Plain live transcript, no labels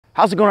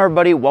How's it going,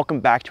 everybody?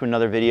 Welcome back to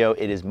another video.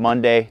 It is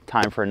Monday,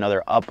 time for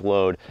another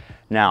upload.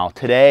 Now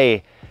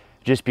today,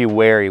 just be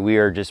wary, we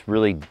are just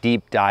really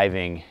deep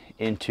diving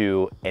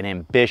into an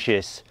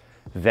ambitious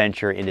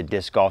venture into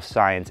disc golf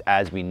science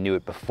as we knew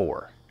it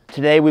before.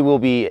 Today we will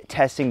be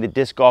testing the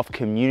disc golf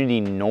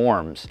community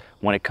norms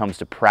when it comes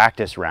to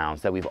practice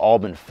rounds that we've all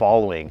been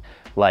following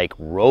like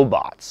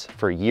robots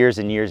for years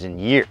and years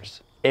and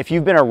years. If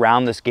you've been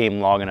around this game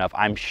long enough,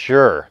 I'm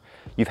sure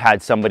you've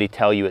had somebody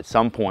tell you at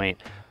some point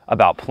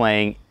about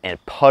playing a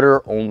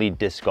putter-only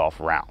disc golf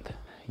round.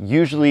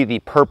 Usually the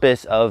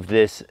purpose of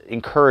this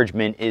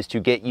encouragement is to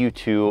get you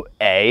to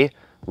A,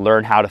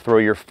 learn how to throw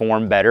your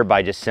form better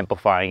by just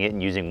simplifying it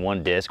and using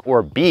one disc,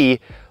 or B,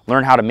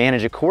 learn how to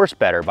manage a course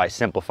better by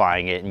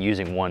simplifying it and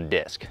using one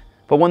disc.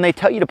 But when they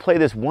tell you to play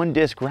this one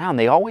disc round,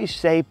 they always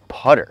say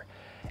putter,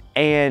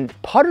 and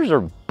putters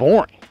are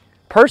boring.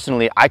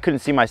 Personally, I couldn't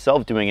see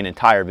myself doing an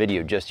entire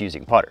video just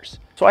using putters.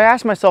 So I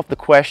asked myself the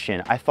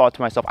question, I thought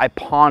to myself, I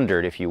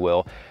pondered, if you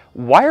will,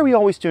 why are we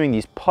always doing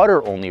these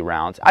putter-only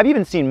rounds? I've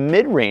even seen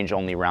mid-range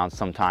only rounds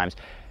sometimes,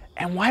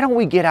 and why don't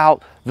we get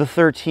out the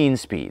 13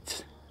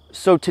 speeds?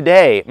 So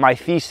today, my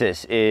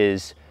thesis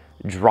is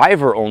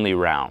driver-only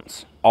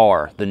rounds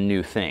are the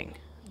new thing.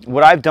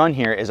 What I've done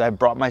here is I've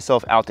brought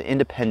myself out to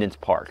Independence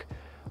Park,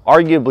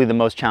 arguably the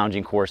most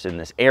challenging course in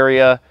this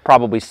area,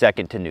 probably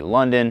second to New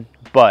London,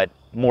 but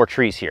more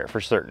trees here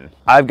for certain.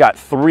 I've got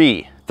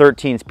 3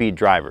 13-speed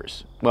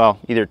drivers. Well,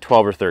 either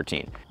 12 or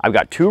 13. I've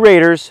got 2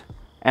 Raiders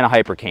and a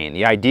Hypercane.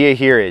 The idea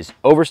here is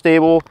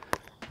overstable,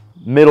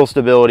 middle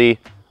stability,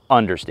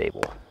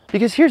 understable.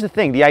 Because here's the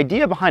thing, the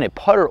idea behind a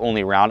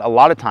putter-only round, a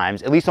lot of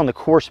times, at least on the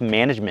course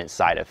management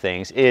side of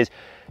things, is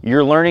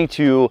you're learning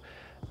to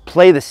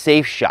play the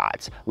safe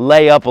shots,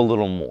 lay up a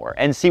little more,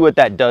 and see what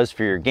that does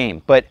for your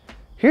game. But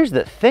here's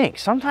the thing,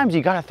 sometimes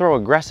you gotta throw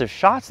aggressive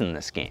shots in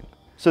this game.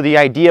 So the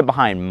idea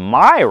behind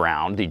my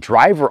round, the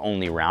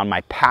driver-only round, my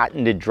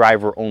patented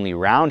driver-only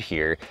round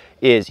here,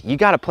 is you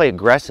gotta play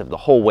aggressive the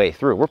whole way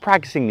through. We're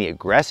practicing the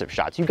aggressive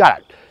shots. You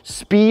got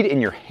speed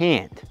in your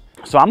hand.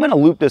 So I'm gonna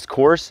loop this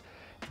course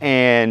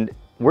and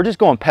we're just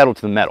going pedal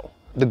to the metal.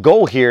 The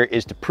goal here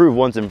is to prove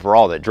once and for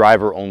all that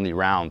driver-only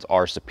rounds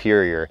are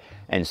superior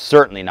and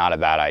certainly not a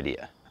bad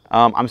idea.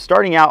 I'm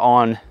starting out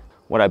on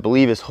what I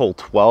believe is hole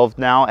 12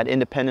 now at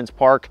Independence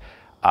Park.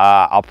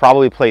 I'll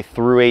probably play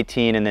through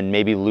 18 and then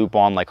maybe loop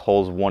on like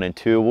holes 1 and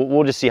 2.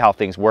 We'll just see how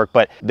things work.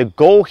 But the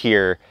goal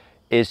here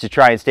is to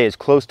try and stay as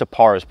close to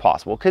par as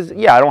possible. Because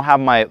yeah, I don't have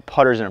my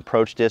putters and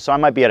approach disc, so I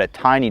might be at a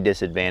tiny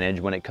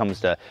disadvantage when it comes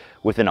to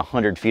within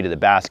 100 feet of the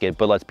basket.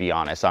 But let's be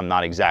honest, I'm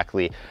not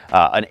exactly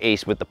an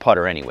ace with the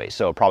putter anyway,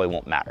 so it probably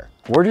won't matter.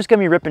 We're just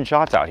gonna be ripping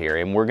shots out here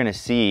and we're gonna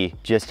see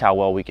just how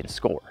well we can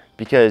score.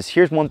 Because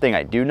here's one thing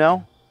I do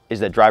know, is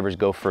that drivers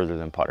go further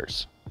than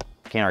putters.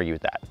 Can't argue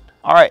with that.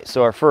 All right,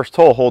 so our first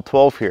hole, hole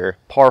 12 here,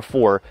 par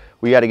 4,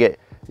 we gotta get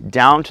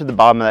down to the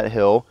bottom of that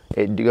hill.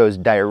 It goes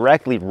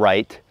directly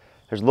right.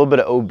 There's a little bit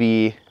of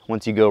OB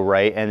once you go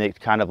right, and it's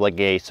kind of like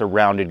a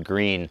surrounded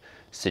green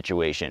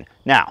situation.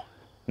 Now,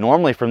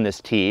 normally from this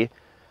tee,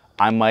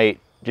 I might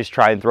just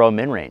try and throw a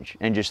mid-range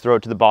and just throw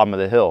it to the bottom of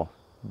the hill,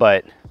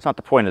 but it's not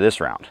the point of this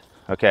round,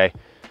 okay?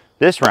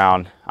 This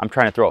round, I'm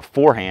trying to throw a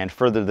forehand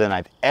further than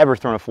I've ever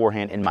thrown a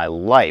forehand in my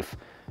life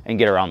and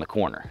get around the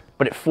corner.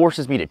 But it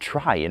forces me to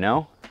try, you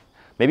know?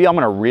 Maybe I'm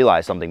gonna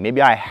realize something.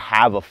 Maybe I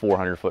have a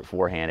 400-foot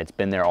forehand. It's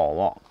been there all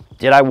along.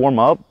 Did I warm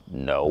up?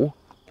 No.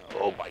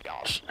 Oh my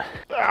gosh.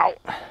 Ow.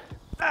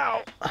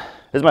 Ow. This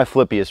is my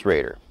flippiest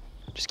Raider.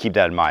 Just keep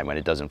that in mind when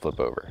it doesn't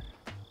flip over.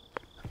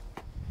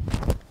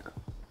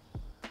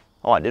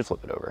 Oh, I did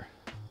flip it over.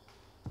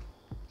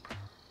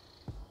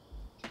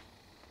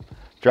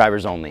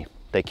 Drivers only.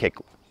 They kick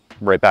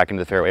right back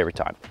into the fairway every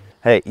time.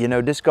 Hey, you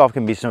know, disc golf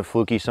can be so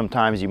fluky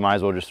sometimes. You might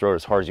as well just throw it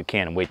as hard as you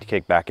can and wait to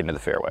kick back into the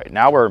fairway.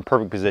 Now we're in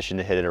perfect position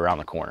to hit it around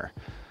the corner.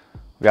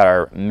 We got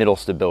our middle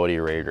stability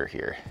Raider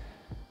here.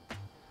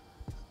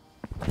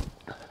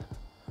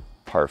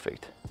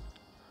 Perfect.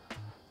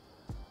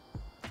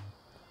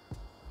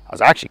 I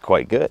was actually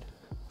quite good.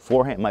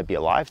 Forehand might be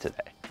alive today.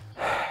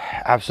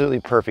 Absolutely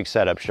perfect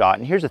setup shot.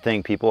 And here's the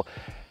thing, people.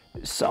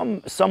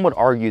 Some would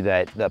argue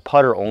that the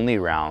putter-only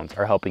rounds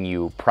are helping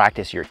you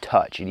practice your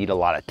touch. You need a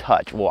lot of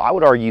touch. Well, I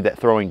would argue that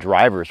throwing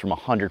drivers from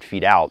 100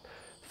 feet out,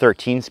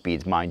 13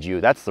 speeds, mind you,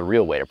 that's the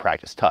real way to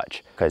practice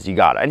touch, because you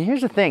got it. And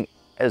here's the thing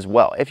as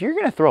well. If you're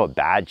going to throw a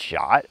bad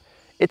shot,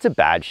 it's a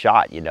bad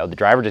shot. You know, the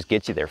driver just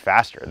gets you there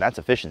faster, and that's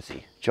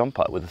efficiency. Jump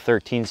putt with a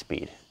 13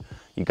 speed.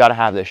 You got to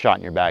have this shot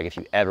in your bag if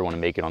you ever want to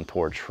make it on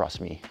tour. Trust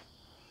me.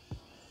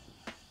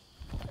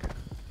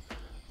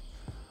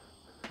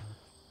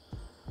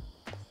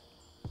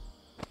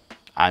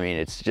 I mean,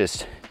 it's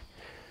just,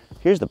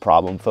 here's the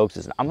problem, folks,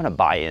 is I'm gonna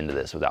buy into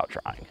this without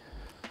trying.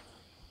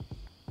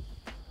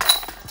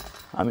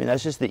 I mean,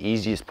 that's just the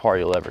easiest par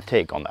you'll ever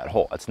take on that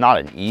hole. It's not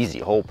an easy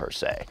hole per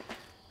se.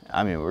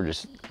 I mean,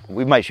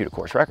 we might shoot a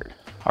course record.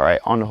 All right,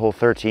 on to hole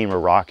 13, we're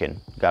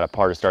rocking. Got a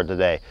par to start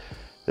today.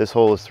 This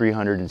hole is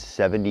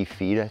 370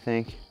 feet, I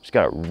think. Just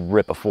gotta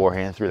rip a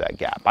forehand through that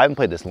gap. I haven't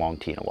played this long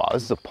tee in a while.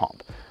 This is a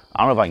pump.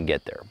 I don't know if I can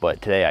get there,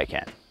 but today I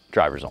can.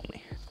 Drivers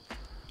only.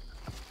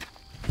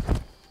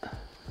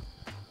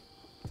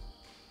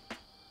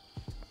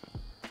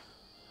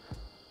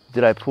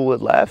 Did I pull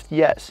it left?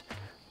 Yes.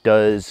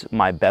 Does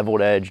my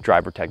beveled edge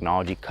driver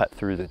technology cut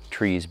through the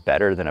trees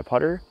better than a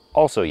putter?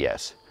 Also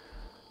yes.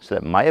 So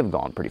that might have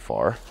gone pretty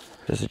far.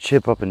 Just a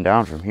chip up and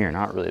down from here.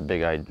 Not really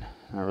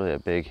a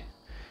big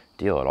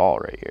deal at all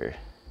right here.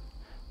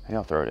 Maybe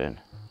I'll throw it in.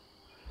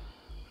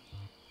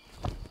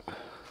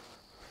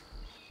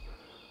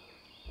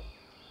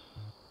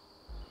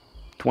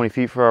 "20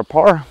 feet for our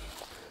par."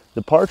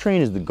 The par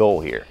train is the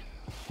goal here.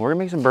 We're gonna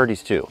make some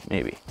birdies too,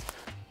 maybe.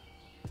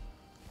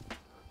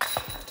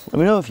 Let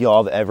me know if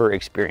y'all have ever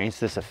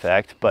experienced this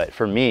effect, but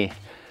for me,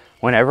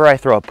 whenever I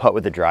throw a putt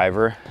with the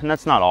driver, and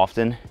that's not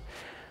often,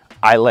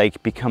 I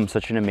like become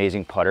such an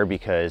amazing putter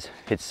because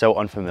it's so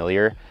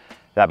unfamiliar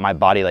that my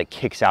body like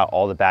kicks out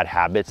all the bad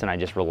habits and I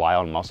just rely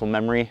on muscle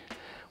memory.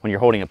 When you're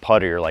holding a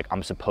putter, you're like,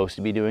 I'm supposed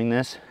to be doing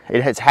this.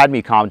 It has had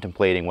me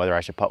contemplating whether I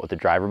should putt with the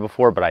driver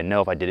before, but I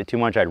know if I did it too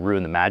much, I'd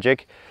ruin the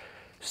magic.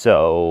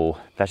 So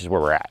that's just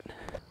where we're at.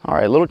 All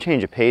right, a little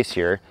change of pace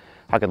here.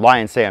 I could lie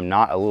and say I'm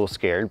not a little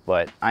scared,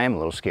 but I am a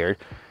little scared.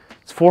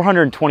 It's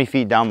 420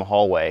 feet down the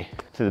hallway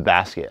to the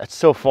basket. That's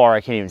so far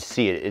I can't even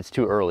see it. It's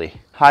too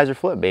early. Hyzer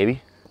flip,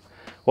 baby.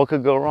 What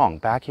could go wrong?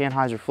 Backhand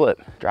hyzer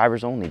flip.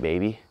 Drivers only,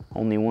 baby.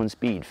 Only one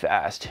speed,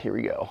 fast. Here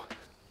we go.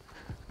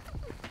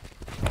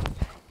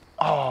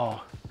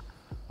 Oh,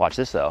 watch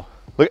this though.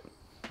 Look,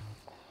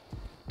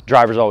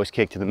 drivers always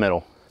kick to the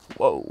middle.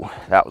 Whoa,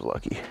 that was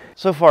lucky.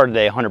 So far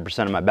today,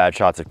 100% of my bad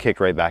shots have kicked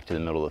right back to the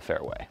middle of the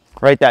fairway.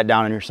 Write that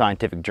down in your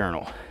scientific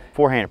journal.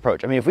 Forehand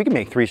approach. I mean, if we can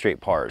make 3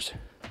 straight pars,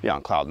 be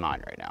on cloud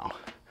 9 right now.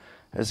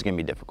 This is gonna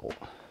be difficult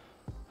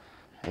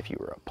if you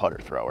were a putter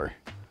thrower.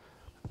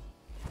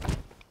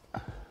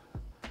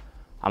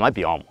 I might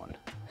be on one.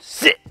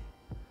 Sit.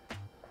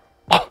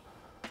 Oh.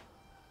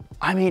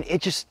 I mean,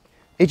 it just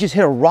hit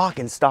a rock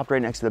and stopped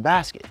right next to the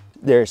basket.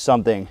 There's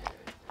something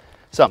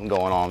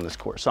going on this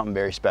course, something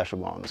very special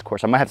going on this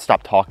course. I might have to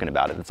stop talking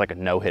about it. It's like a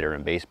no-hitter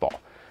in baseball.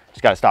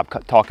 Just gotta stop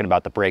talking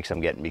about the breaks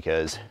I'm getting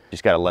because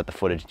just gotta let the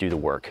footage do the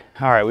work.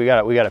 All right, we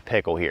got a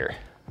pickle here.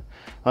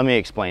 Let me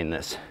explain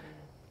this.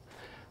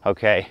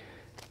 Okay,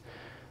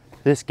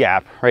 this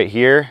gap right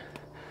here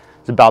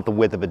is about the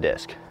width of a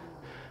disc.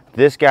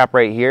 This gap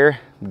right here,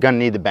 gonna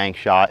need the bank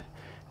shot.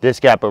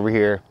 This gap over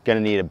here, gonna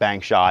need a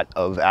bank shot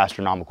of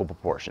astronomical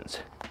proportions.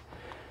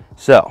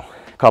 So,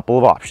 a couple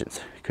of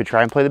options. Could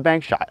try and play the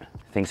bank shot.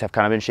 Things have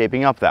kind of been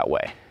shaping up that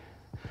way.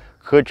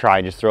 Could try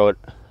and just throw it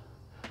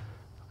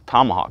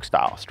tomahawk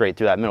style, straight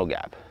through that middle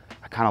gap.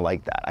 I kind of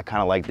like that. I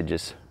kind of like to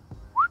just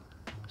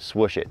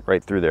swoosh it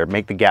right through there,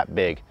 make the gap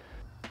big.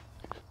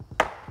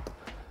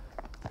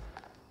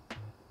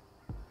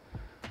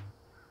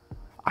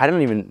 I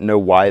don't even know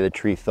why the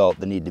tree felt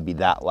the need to be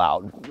that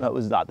loud. That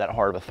was not that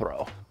hard of a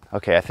throw.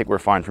 Okay, I think we're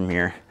fine from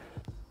here.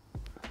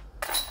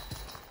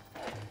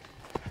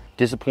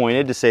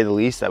 Disappointed, to say the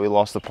least, that we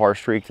lost the par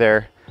streak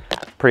there.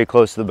 Pretty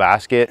close to the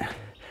basket.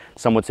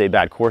 Some would say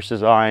bad course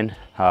design.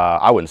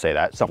 I wouldn't say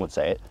that, some would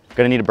say it.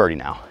 Gonna need a birdie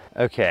now.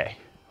 Okay,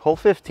 hole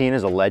 15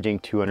 is alleging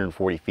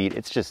 240 feet.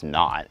 It's just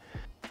not.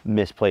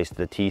 Misplaced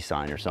the tee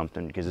sign or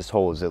something because this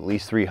hole is at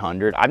least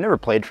 300. I've never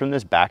played from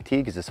this back tee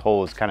because this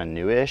hole is kind of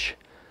newish,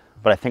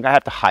 but I think I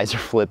have to hyzer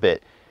flip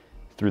it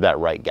through that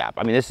right gap.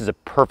 I mean, this is a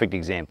perfect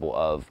example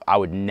of, I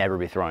would never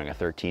be throwing a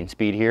 13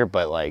 speed here,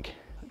 but like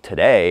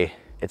today,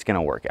 it's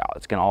gonna work out.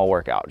 It's gonna all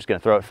work out. Just gonna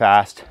throw it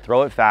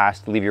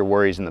fast, leave your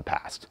worries in the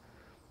past.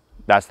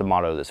 That's the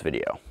motto of this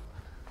video.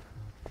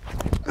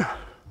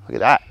 Look at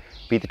that,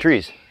 beat the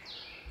trees.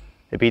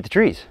 It beat the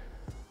trees.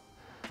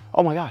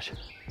 Oh my gosh.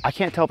 I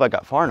can't tell if I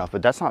got far enough,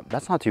 but that's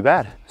not too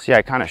bad. See,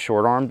 I kind of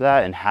short armed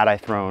that, and had I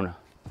thrown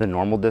the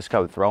normal disc I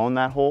would throw in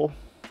that hole,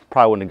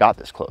 probably wouldn't have got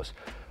this close.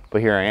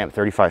 But here I am,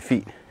 35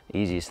 feet.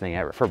 Easiest thing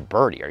ever. For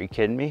birdie, are you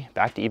kidding me?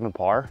 Back to even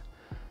par?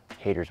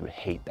 Haters would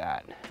hate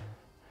that.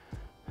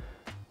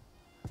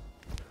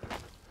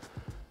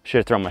 Should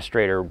have thrown my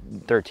straighter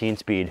 13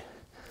 speed.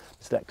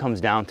 So that comes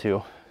down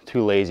to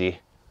too lazy.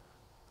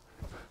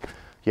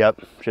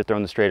 Yep, should have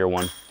thrown the straighter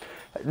one.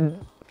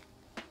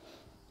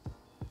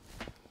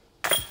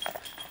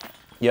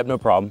 Yep, no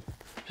problem.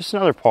 Just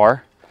another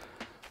par.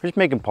 We're just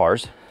making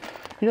pars.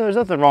 You know, there's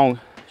nothing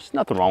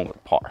wrong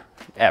with par,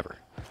 ever.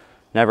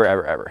 Never,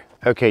 ever, ever.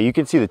 Okay, you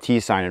can see the tee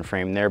sign and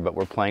frame there, but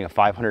we're playing a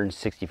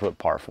 560-foot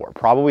par 4.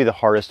 Probably the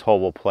hardest hole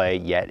we'll play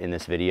yet in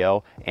this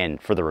video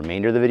and for the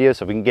remainder of the video.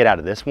 So if we can get out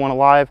of this one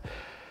alive,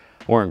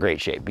 we're in great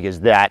shape because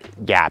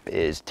that gap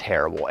is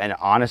terrible. And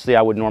honestly,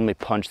 I would normally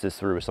punch this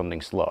through with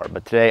something slower,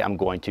 but today I'm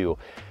going to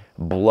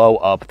blow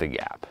up the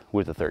gap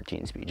with the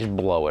 13 speed. Just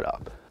blow it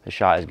up. The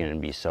shot is going to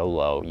be so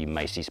low, you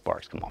might see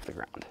sparks come off the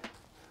ground.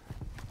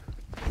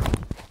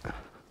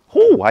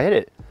 Oh, I hit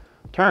it.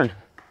 Turn.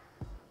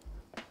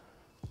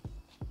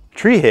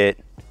 Tree hit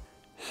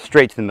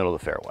straight to the middle of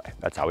the fairway.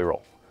 That's how we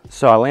roll.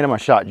 So I landed my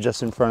shot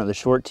just in front of the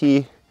short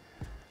tee.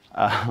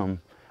 Oh,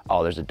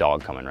 there's a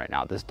dog coming right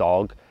now. This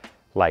dog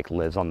like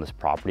lives on this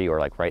property or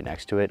like right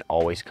next to it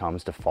always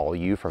comes to follow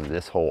you from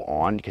this hole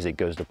on because it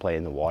goes to play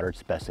in the water. It's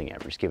the best thing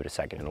ever. Just give it a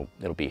second,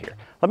 it'll be here.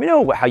 Let me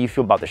know how you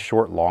feel about the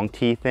short long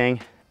tee thing,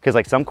 because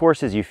like some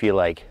courses you feel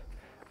like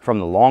from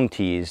the long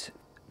tees,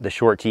 the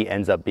short tee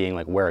ends up being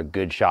like where a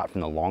good shot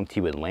from the long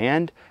tee would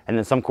land. And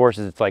then some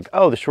courses it's like,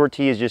 oh, the short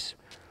tee is just,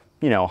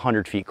 you know,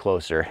 100 feet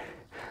closer.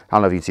 I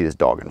don't know if you can see this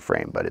dog in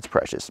frame, but it's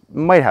precious.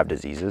 Might have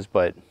diseases,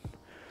 but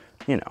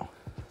you know,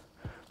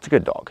 it's a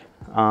good dog.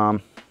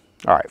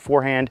 All right,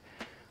 forehand,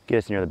 get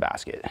us near the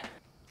basket.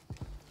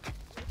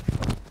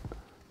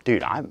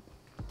 Dude,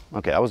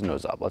 okay, that was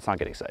nose up. Let's not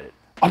get excited.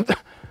 I'm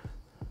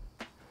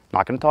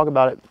not gonna talk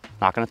about it.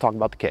 Not gonna talk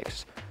about the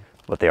kicks,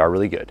 but they are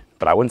really good.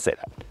 But I wouldn't say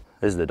that.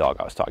 This is the dog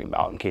I was talking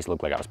about in case it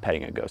looked like I was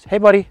petting a ghost. Hey,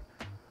 buddy.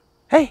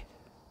 Hey,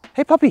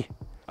 hey, puppy.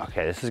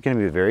 Okay, this is gonna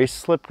be a very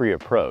slippery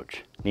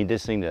approach. Need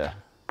this thing to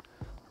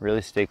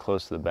really stay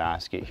close to the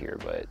basket here,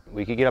 but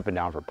we could get up and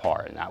down for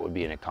par, and that would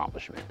be an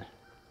accomplishment.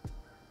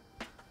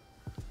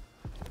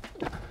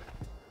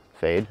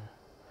 Fade.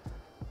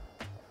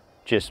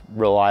 Just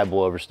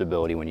reliable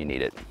overstability when you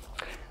need it.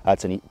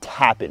 That's a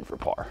tap in for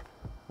par.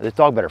 This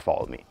dog better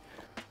follow me.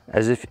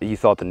 As if you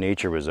thought the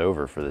nature was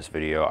over for this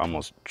video, I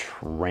almost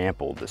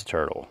trampled this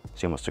turtle.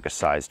 She almost took a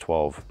size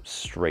 12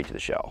 straight to the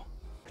shell.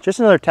 Just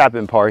another tap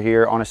in par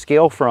here on a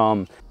scale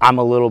from I'm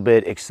a little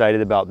bit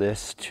excited about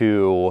this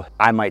to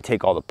I might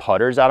take all the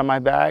putters out of my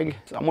bag.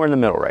 Somewhere in the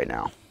middle right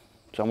now.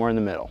 Somewhere in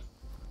the middle.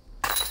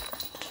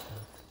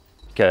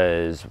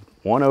 Because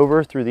 1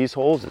 over through these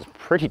holes is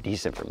pretty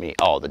decent for me.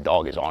 Oh, the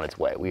dog is on its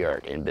way. We are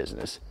in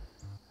business.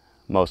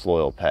 Most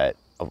loyal pet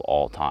of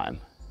all time.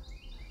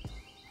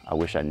 I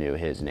wish I knew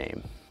his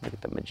name. Look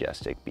at the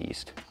majestic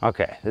beast.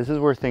 Okay, this is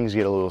where things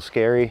get a little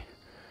scary.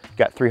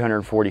 Got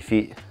 340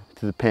 feet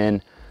to the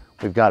pin.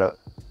 We've got to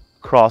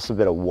cross a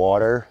bit of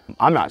water.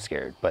 I'm not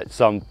scared, but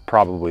some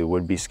probably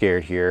would be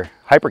scared here.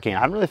 Hypercane, I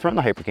haven't really thrown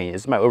the Hypercane.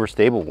 This is my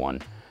overstable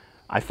one.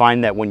 I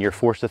find that when you're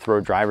forced to throw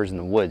drivers in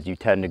the woods, you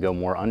tend to go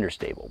more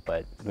understable,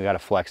 but we got to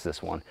flex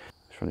this one.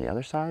 From the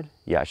other side?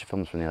 Yeah, I should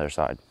film this from the other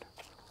side.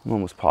 I'm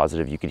almost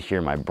positive you could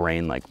hear my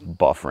brain like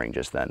buffering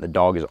just then. The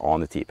dog is on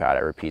the tee pad.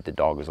 I repeat, the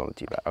dog is on the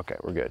tee pad. Okay,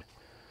 we're good.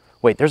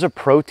 Wait, there's a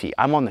pro tee.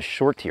 I'm on the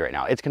short tee right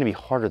now. It's gonna be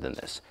harder than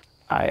this.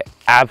 I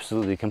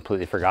absolutely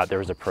completely forgot there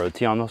was a pro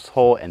tee on this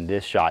hole, and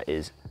this shot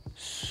is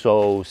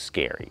so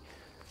scary.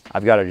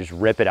 I've got to just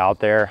rip it out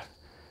there,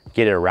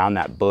 get it around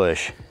that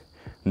bush,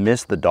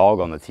 miss the dog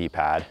on the tee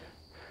pad,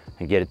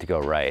 and get it to go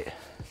right.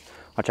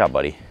 Watch out,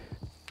 buddy.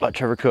 Let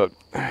Trevor cook.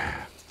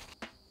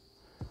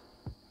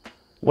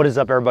 What is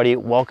up, everybody?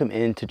 Welcome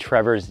into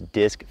Trevor's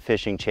Disc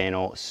Fishing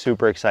channel.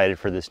 Super excited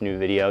for this new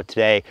video.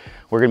 Today,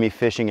 we're gonna be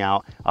fishing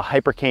out a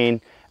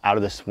Hypercane out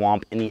of the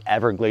swamp in the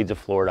Everglades of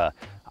Florida.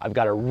 I've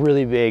got a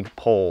really big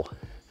pole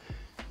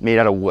made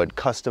out of wood,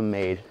 custom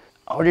made.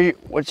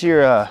 What's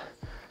your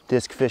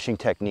disc fishing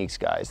techniques,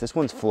 guys? This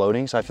one's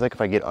floating, so I feel like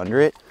if I get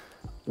under it,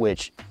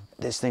 which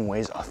this thing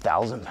weighs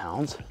 1,000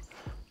 pounds.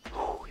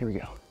 Here we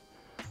go.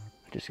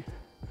 Just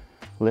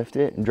lift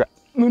it and drop.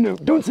 No,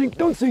 don't sink,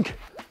 don't sink.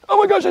 Oh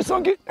my gosh, I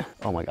sunk it.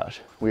 Oh my gosh,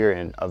 we are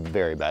in a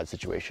very bad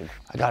situation.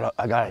 I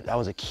got it. That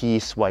was a key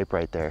swipe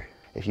right there.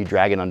 If you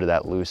drag it under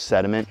that loose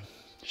sediment,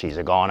 she's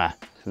a goner.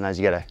 Sometimes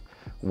you gotta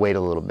wait a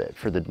little bit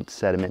for the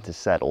sediment to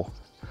settle.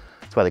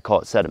 That's why they call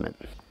it sediment.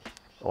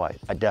 Oh,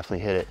 I definitely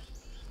hit it.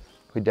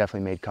 We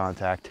definitely made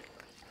contact.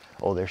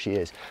 Oh, there she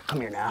is.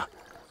 Come here now.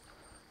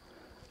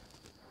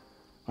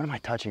 What am I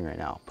touching right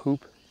now?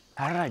 Poop?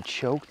 How did I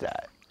choke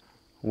that?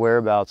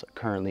 Whereabouts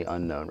currently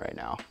unknown right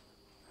now.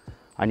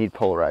 I need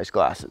polarized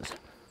glasses.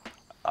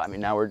 I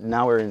mean,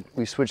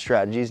 we switched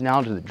strategies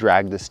now to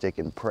drag the stick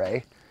and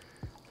pray,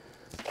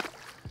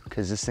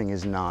 because this thing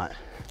is not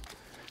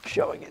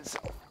showing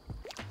itself.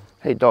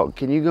 Hey dog,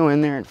 can you go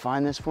in there and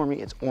find this for me?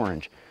 It's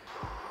orange.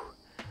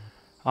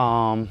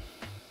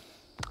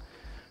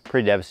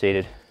 Pretty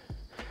devastated.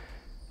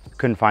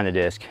 Couldn't find the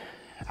disc.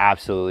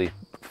 Absolutely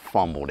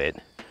fumbled it.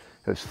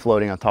 It was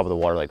floating on top of the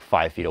water like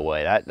 5 feet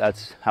away.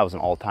 That was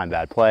an all-time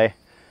bad play.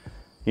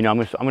 You know,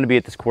 I'm gonna be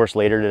at this course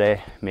later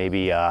today.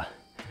 Maybe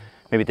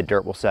the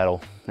dirt will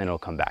settle and it'll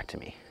come back to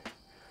me.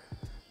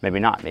 Maybe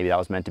not, maybe that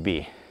was meant to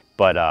be.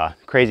 But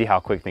crazy how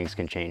quick things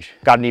can change.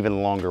 Got an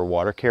even longer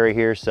water carry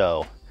here,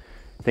 so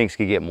things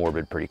could get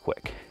morbid pretty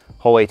quick.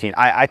 Hole 18,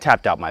 I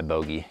tapped out my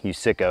bogey, you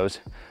sickos.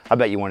 I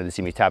bet you wanted to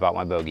see me tap out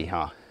my bogey,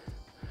 huh?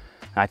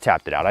 I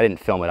tapped it out, I didn't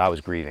film it, I was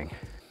grieving.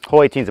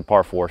 Hole 18 is a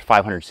par 4,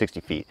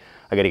 560 feet.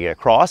 I gotta get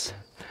across,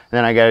 and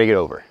then I gotta get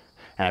over.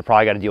 And I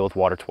probably gotta deal with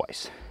water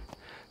twice.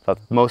 The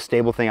most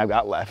stable thing I've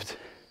got left.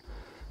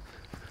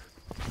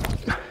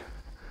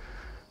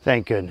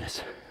 Thank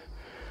goodness.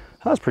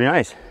 That was pretty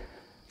nice.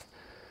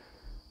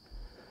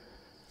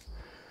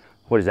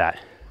 What is that?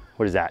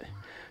 What is that?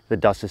 The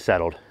dust has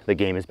settled. The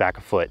game is back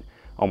afoot.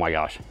 Oh my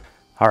gosh.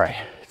 All right,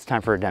 it's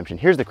time for redemption.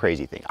 Here's the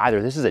crazy thing.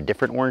 Either this is a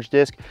different orange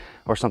disc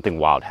or something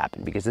wild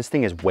happened, because this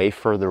thing is way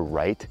further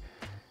right.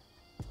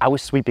 I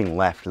was sweeping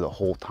left the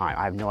whole time.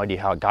 I have no idea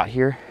how it got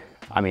here.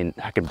 I mean,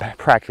 I can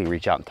practically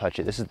reach out and touch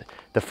it. This is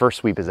the first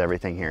sweep is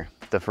everything here.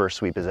 The first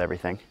sweep is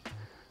everything.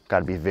 Got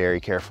to be very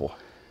careful.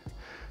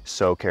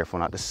 So careful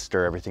not to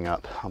stir everything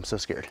up. I'm so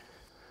scared.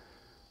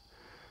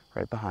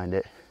 Right behind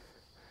it.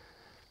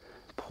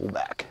 Pull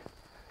back.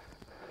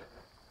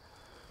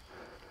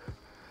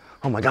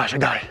 Oh my gosh, I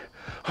got it.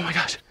 Oh my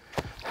gosh.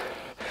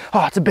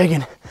 Oh, it's a big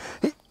one.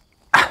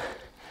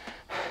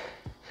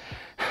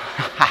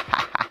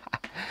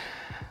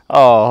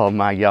 Oh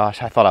my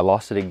gosh, I thought I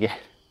lost it again.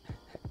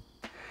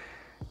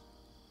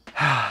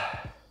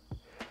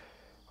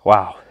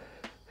 Wow,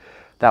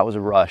 that was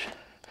a rush.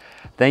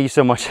 Thank you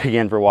so much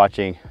again for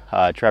watching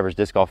Trevor's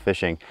Disc Golf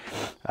Fishing.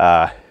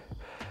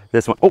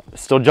 This one, oh,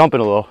 still jumping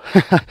a little.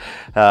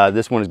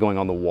 This one is going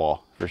on the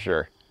wall for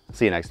sure.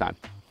 See you next time.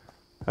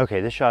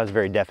 Okay, this shot is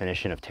very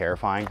definition of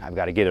terrifying. I've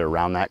got to get it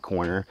around that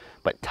corner,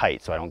 but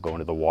tight so I don't go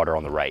into the water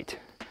on the right.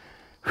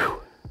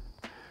 Whew.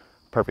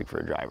 Perfect for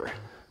a driver.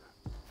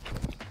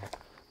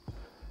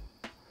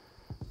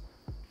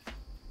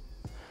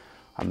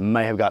 I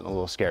might have gotten a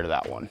little scared of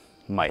that one.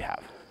 Might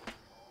have.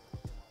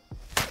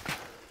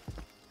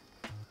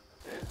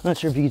 Not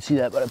sure if you can see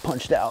that, but I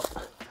punched out.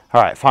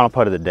 All right, final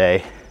putt of the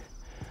day.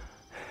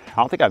 I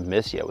don't think I've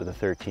missed yet with a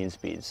 13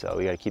 speed, so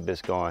we got to keep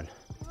this going.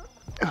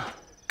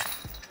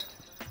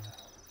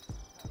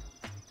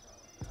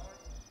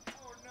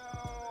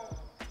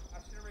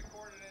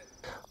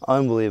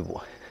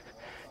 Unbelievable.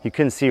 You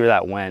couldn't see where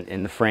that went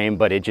in the frame,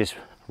 but it just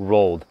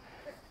rolled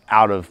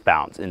out of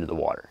bounds into the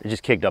water. It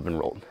just kicked up and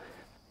rolled.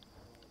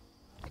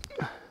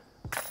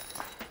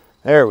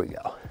 There we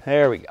go.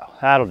 There we go.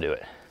 That'll do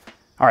it.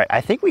 All right,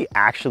 I think we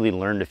actually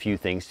learned a few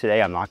things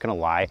today. I'm not gonna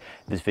lie.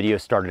 This video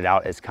started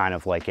out as kind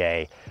of like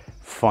a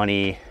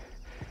funny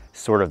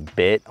sort of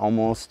bit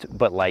almost,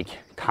 but like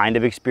kind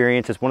of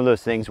experience. It's one of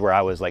those things where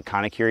I was like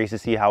kind of curious to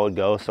see how it would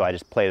go, so I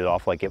just played it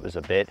off like it was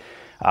a bit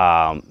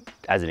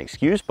as an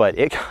excuse, but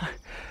it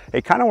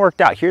kind of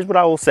worked out. Here's what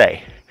I will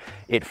say.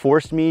 It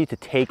forced me to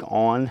take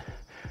on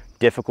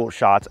difficult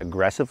shots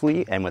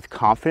aggressively and with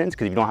confidence,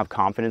 because if you don't have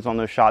confidence on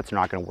those shots, they're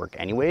not going to work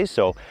anyways.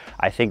 So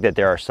I think that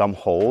there are some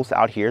holes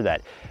out here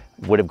that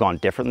would have gone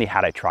differently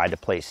had I tried to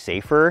play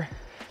safer.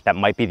 That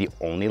might be the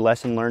only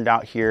lesson learned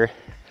out here.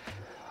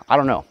 I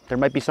don't know. There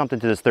might be something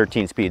to this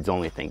 13 speeds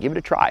only thing. Give it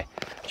a try.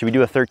 Should we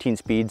do a 13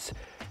 speeds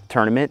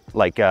tournament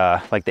like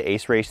the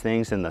Ace Race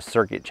things and the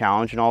Circuit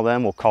Challenge and all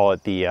them? We'll call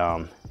it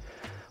the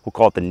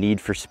Need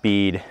for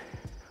Speed.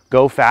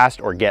 Go fast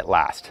or get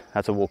last.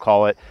 That's what we'll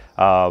call it.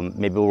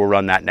 Maybe we'll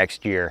run that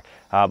next year.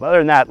 But other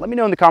than that, let me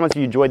know in the comments if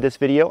you enjoyed this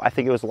video. I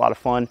think it was a lot of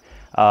fun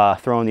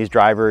throwing these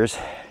drivers.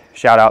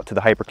 Shout out to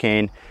the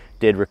Hypercane,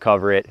 did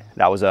recover it.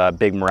 That was a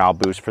big morale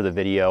boost for the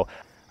video.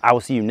 I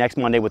will see you next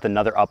Monday with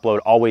another upload.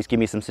 Always give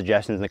me some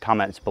suggestions in the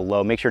comments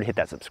below. Make sure to hit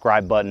that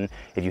subscribe button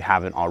if you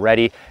haven't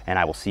already, and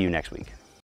I will see you next week.